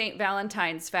some St.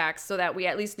 Valentine's facts so that we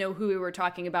at least know who we were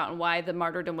talking about and why the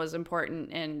martyrdom was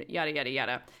important and yada, yada,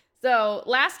 yada. So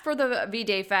last for the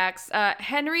V-Day facts,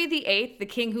 Henry VIII, the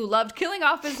king who loved killing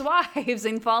off his wives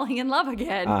and falling in love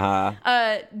again,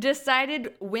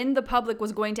 decided when the public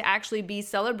was going to actually be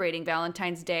celebrating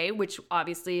Valentine's Day, which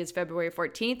obviously is February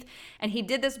 14th. And he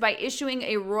did this by issuing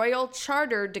a royal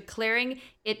charter declaring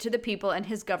it to the people and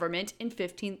his government in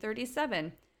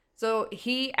 1537. So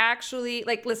he actually,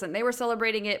 listen, they were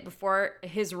celebrating it before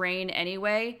his reign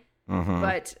anyway,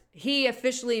 but he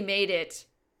officially made it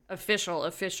official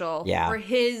for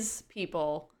his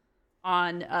people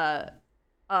on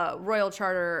royal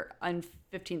charter on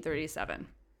 1537.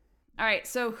 All right,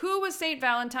 so who was Saint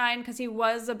Valentine? Because he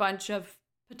was a bunch of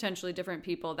potentially different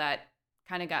people that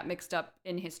kind of got mixed up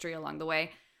in history along the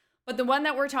way. But the one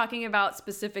that we're talking about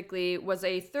specifically was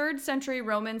a 3rd century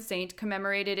Roman saint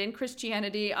commemorated in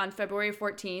Christianity on February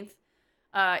 14th.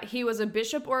 He was a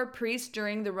bishop or a priest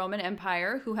during the Roman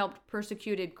Empire who helped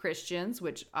persecuted Christians,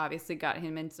 which obviously got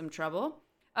him in some trouble.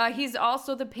 He's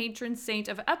also the patron saint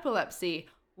of epilepsy.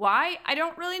 Why? I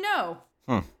don't really know,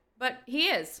 but he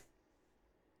is.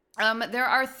 There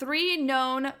are 3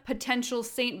 known potential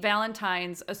Saint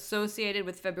Valentines associated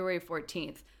with February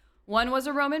 14th. One was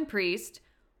a Roman priest.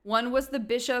 One was the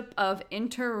bishop of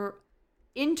Interamna.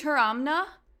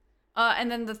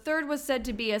 And then the third was said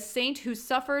to be a saint who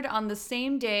suffered on the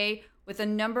same day with a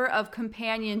number of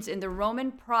companions in the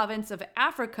Roman province of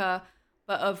Africa,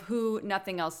 but of who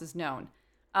nothing else is known.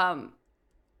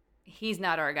 He's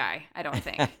not our guy, I don't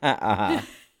think.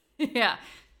 Yeah.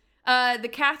 The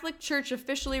Catholic Church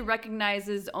officially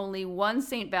recognizes only one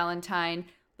Saint Valentine,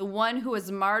 the one who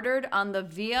was martyred on the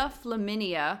Via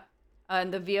Flaminia.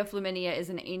 And the Via Flaminia is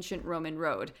an ancient Roman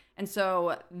road. And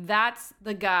so that's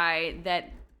the guy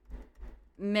that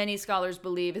many scholars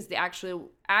believe is the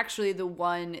actually the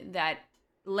one that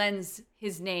lends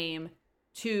his name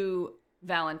to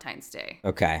Valentine's Day.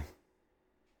 Okay.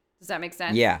 Does that make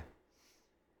sense? Yeah.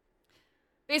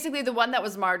 Basically, the one that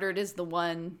was martyred is the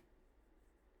one.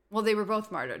 Well, they were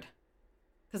both martyred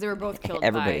because they were both killed.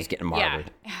 Everybody's getting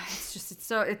martyred.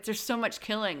 Yeah, there's so much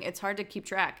killing. It's hard to keep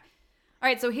track. All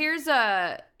right, so here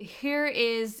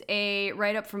is a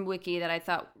write-up from Wiki that I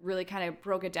thought really kind of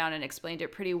broke it down and explained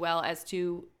it pretty well as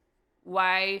to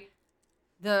why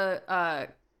the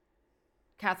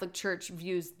Catholic Church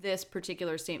views this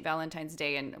particular St. Valentine's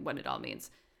Day and what it all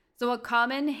means. So a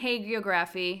common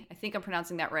hagiography, I think I'm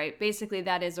pronouncing that right, basically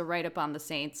that is a write-up on the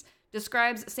saints,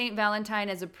 describes St. Valentine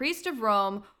as a priest of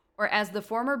Rome or as the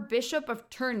former bishop of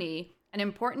Terni, an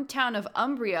important town of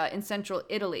Umbria in central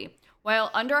Italy.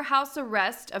 While under house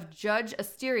arrest of Judge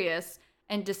Asterius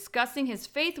and discussing his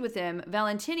faith with him,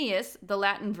 Valentinius, the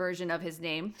Latin version of his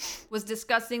name, was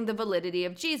discussing the validity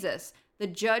of Jesus. The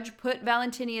judge put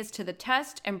Valentinius to the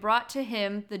test and brought to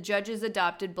him the judge's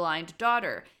adopted blind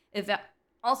daughter.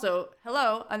 Also,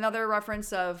 another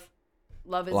reference of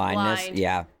love is Blindness, blind,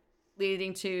 yeah,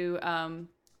 leading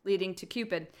to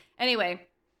Cupid. Anyway,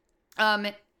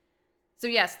 so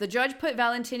yes, the judge put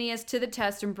Valentinius to the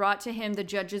test and brought to him the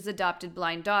judge's adopted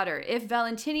blind daughter. If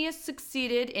Valentinius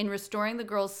succeeded in restoring the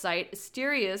girl's sight,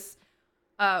 Asterius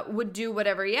would do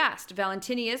whatever he asked.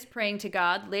 Valentinius, praying to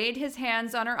God, laid his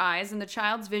hands on her eyes, and the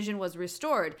child's vision was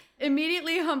restored.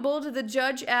 Immediately humbled, the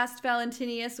judge asked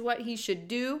Valentinius what he should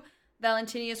do.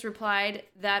 Valentinius replied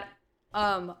that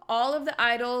all of the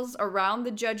idols around the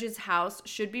judge's house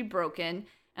should be broken,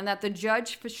 and that the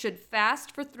judge should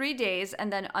fast for 3 days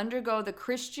and then undergo the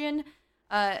Christian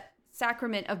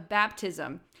sacrament of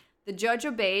baptism. The judge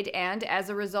obeyed and, as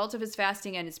a result of his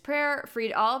fasting and his prayer,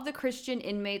 freed all of the Christian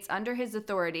inmates under his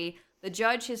authority. The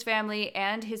judge, his family,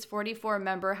 and his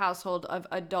 44-member household of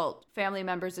adult family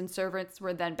members and servants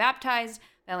were then baptized.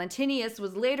 Valentinius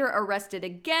was later arrested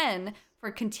again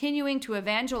for continuing to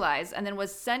evangelize and then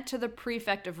was sent to the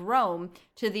prefect of Rome,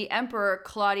 to the emperor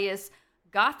Claudius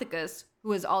Gothicus, who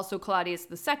was also Claudius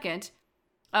II,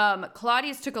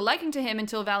 Claudius took a liking to him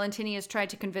until Valentinius tried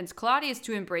to convince Claudius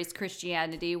to embrace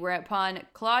Christianity, whereupon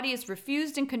Claudius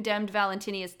refused and condemned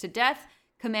Valentinius to death,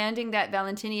 commanding that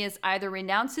Valentinius either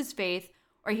renounce his faith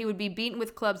or he would be beaten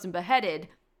with clubs and beheaded.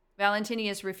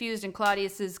 Valentinius refused, and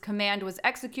Claudius's command was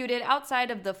executed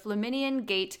outside of the Flaminian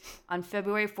Gate on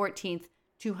February 14th,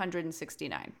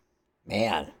 269.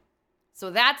 Man.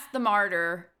 So that's the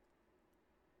martyr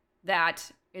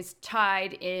that is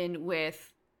tied in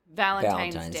with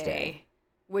Valentine's Day,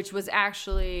 which was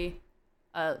actually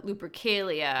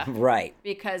Lupercalia. Right.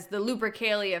 Because the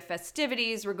Lupercalia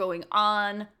festivities were going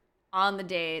on the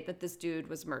day that this dude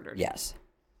was murdered. Yes.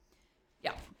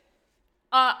 Yeah.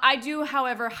 I do,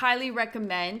 however, highly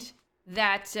recommend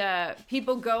that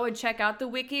people go and check out the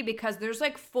wiki, because there's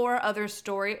like 4 other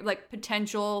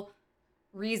potential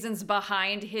reasons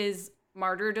behind his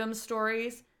martyrdom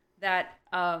stories that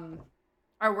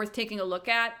are worth taking a look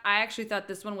at. I actually thought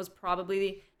this one was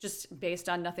probably just based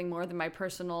on nothing more than my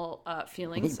personal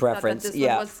feelings. Preference, this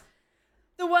yeah. one was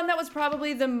the one that was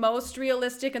probably the most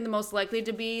realistic and the most likely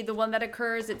to be the one that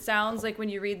occurs. It sounds like when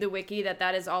you read the wiki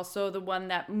that is also the one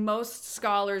that most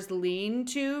scholars lean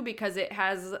to, because it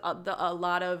has a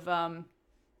lot of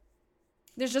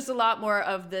there's just a lot more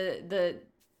of the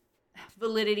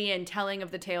validity and telling of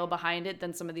the tale behind it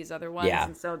than some of these other ones. Yeah.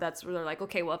 And so that's where they're like,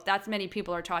 okay, well, if that's many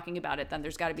people are talking about it, then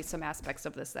there's got to be some aspects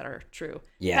of this that are true.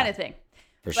 Yeah. Kind of thing.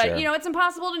 For but, sure. it's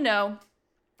impossible to know.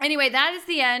 Anyway, that is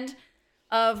the end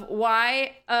of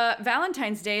why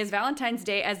Valentine's Day is Valentine's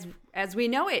Day as we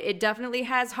know it. It definitely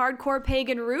has hardcore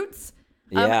pagan roots.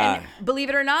 Yeah. And believe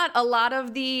it or not, a lot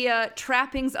of the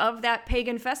trappings of that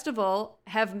pagan festival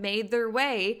have made their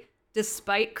way,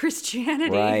 despite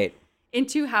Christianity, Right.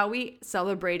 into how we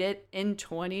celebrate it in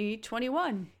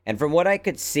 2021. And from what I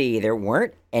could see, there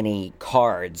weren't any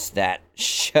cards that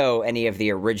show any of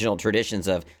the original traditions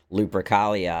of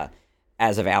Lupercalia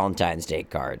as a Valentine's Day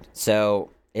card. So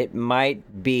it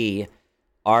might be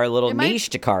our little niche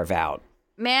to carve out.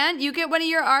 Man, you get one of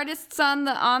your artists on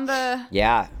the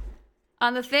Yeah.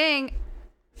 on the thing,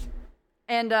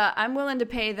 and I'm willing to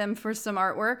pay them for some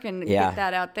artwork and get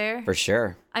that out there. For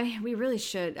sure. I mean, we really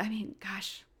should. I mean,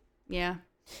 gosh, yeah.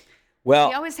 Well,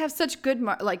 we always have such good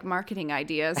marketing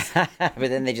ideas, but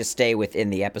then they just stay within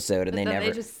the episode and they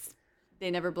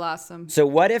never blossom. So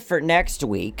what if for next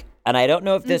week, and I don't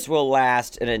know if this will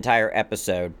last an entire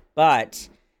episode, but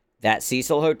that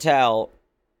Cecil Hotel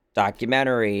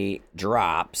documentary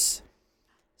drops.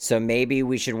 So maybe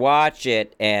we should watch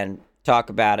it and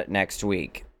talk about it next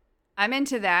week. I'm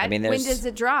into that. I mean, when does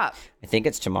it drop? I think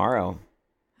it's tomorrow.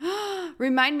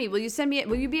 Remind me, will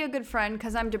you be a good friend?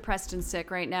 Because I'm depressed and sick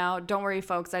right now. Don't worry,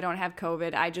 folks. I don't have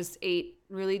COVID. I just ate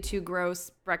really 2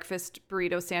 gross breakfast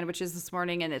burrito sandwiches this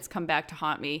morning, and it's come back to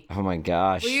haunt me. Oh, my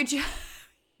gosh. Will you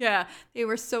yeah, they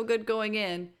were so good going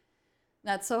in.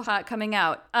 Not so hot coming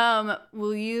out.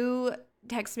 Will you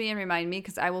text me and remind me?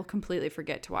 Because I will completely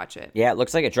forget to watch it. Yeah, it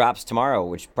looks like it drops tomorrow,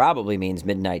 which probably means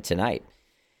midnight tonight.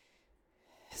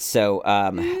 So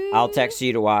I'll text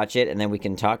you to watch it, and then we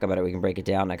can talk about it. We can break it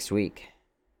down next week.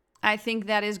 I think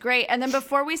that is great. And then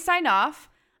before we sign off,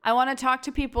 I want to talk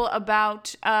to people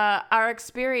about our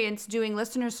experience doing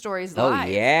listener stories live.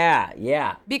 Oh,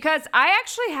 yeah. Because I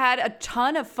actually had a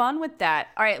ton of fun with that.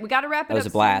 All right, we got to wrap it up. That was a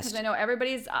blast. Because I know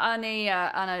everybody's on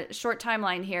a short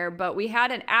timeline here, but we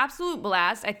had an absolute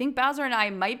blast. I think Bowser and I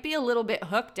might be a little bit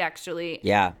hooked, actually.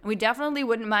 Yeah. We definitely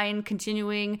wouldn't mind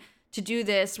continuing to do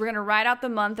this. We're going to ride out the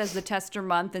month as the tester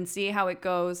month and see how it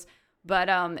goes. But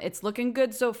it's looking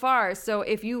good so far. So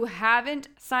if you haven't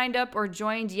signed up or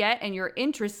joined yet and you're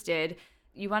interested,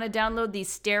 you want to download the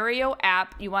Stereo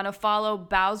app. You want to follow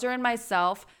Bowser and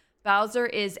myself. Bowser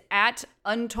is at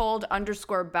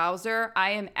Untold_Bowser.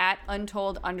 I am at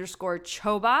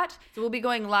Untold_Chobot. So we'll be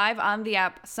going live on the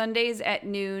app Sundays at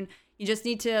noon. You just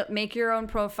need to make your own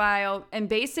profile, and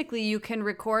basically you can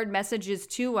record messages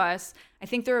to us. I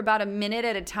think they're about a minute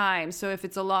at a time. So if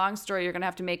it's a long story, you're going to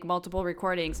have to make multiple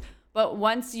recordings. But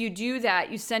once you do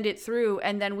that, you send it through,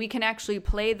 and then we can actually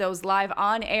play those live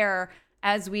on air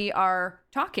as we are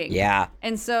talking. Yeah.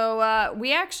 And so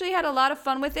we actually had a lot of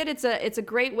fun with it. It's a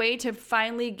great way to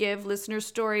finally give listener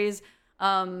stories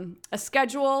a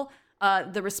schedule,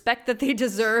 the respect that they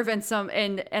deserve, and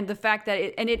the fact that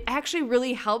it actually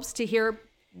really helps to hear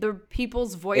the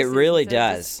people's voices. It really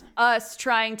does. Us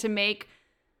trying to make,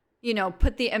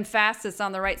 put the emphasis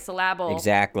on the right syllable.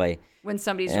 Exactly. When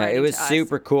somebody's writing it was to us.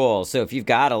 super cool. So if you've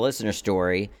got a listener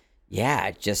story,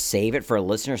 just save it for a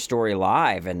listener story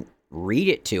live and read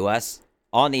it to us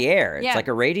on the air. It's like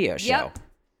a radio show. Yep.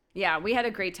 Yeah, we had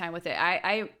a great time with it.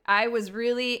 I was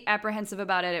really apprehensive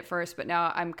about it at first, but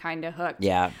now I'm kind of hooked.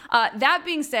 Yeah. That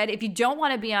being said, if you don't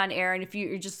want to be on air and if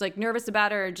you're just like nervous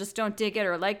about it or just don't dig it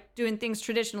or like doing things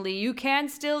traditionally, you can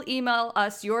still email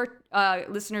us your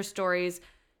listener stories,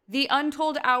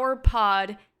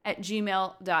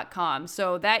 theuntoldhourpod@gmail.com.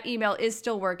 So that email is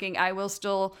still working. I will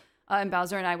still, and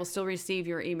Bowser and I will still receive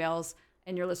your emails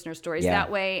and your listener stories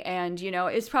that way. And, you know,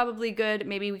 it's probably good.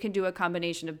 Maybe we can do a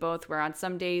combination of both, where on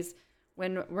some days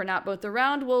when we're not both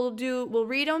around, we'll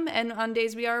read them. And on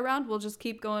days we are around, we'll just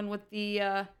keep going with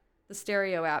the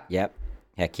stereo app. Yep.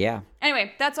 Heck yeah.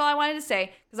 Anyway, that's all I wanted to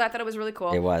say because I thought it was really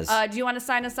cool. It was. Do you want to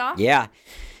sign us off? Yeah.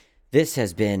 This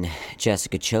has been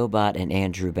Jessica Chobot and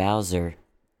Andrew Bowser,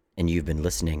 and you've been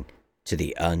listening to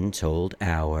The Untold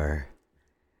Hour.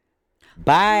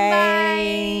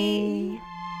 Bye.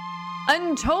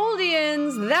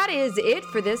 Untoldians, that is it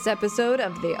for this episode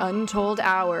of The Untold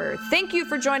Hour. Thank you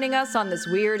for joining us on this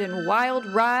weird and wild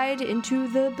ride into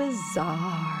the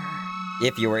bizarre.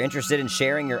 If you are interested in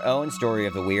sharing your own story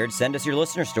of the weird, send us your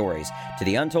listener stories to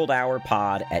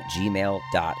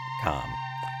theuntoldhourpod@gmail.com.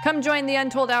 Come join the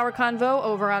Untold Hour convo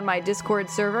over on my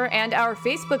Discord server and our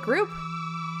Facebook group.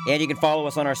 And you can follow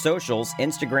us on our socials,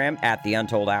 Instagram @The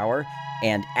Untold Hour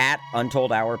and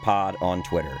 @UntoldHourPod on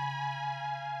Twitter.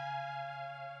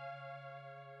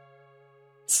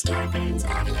 Starburns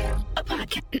Audio, a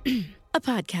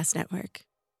podcast network.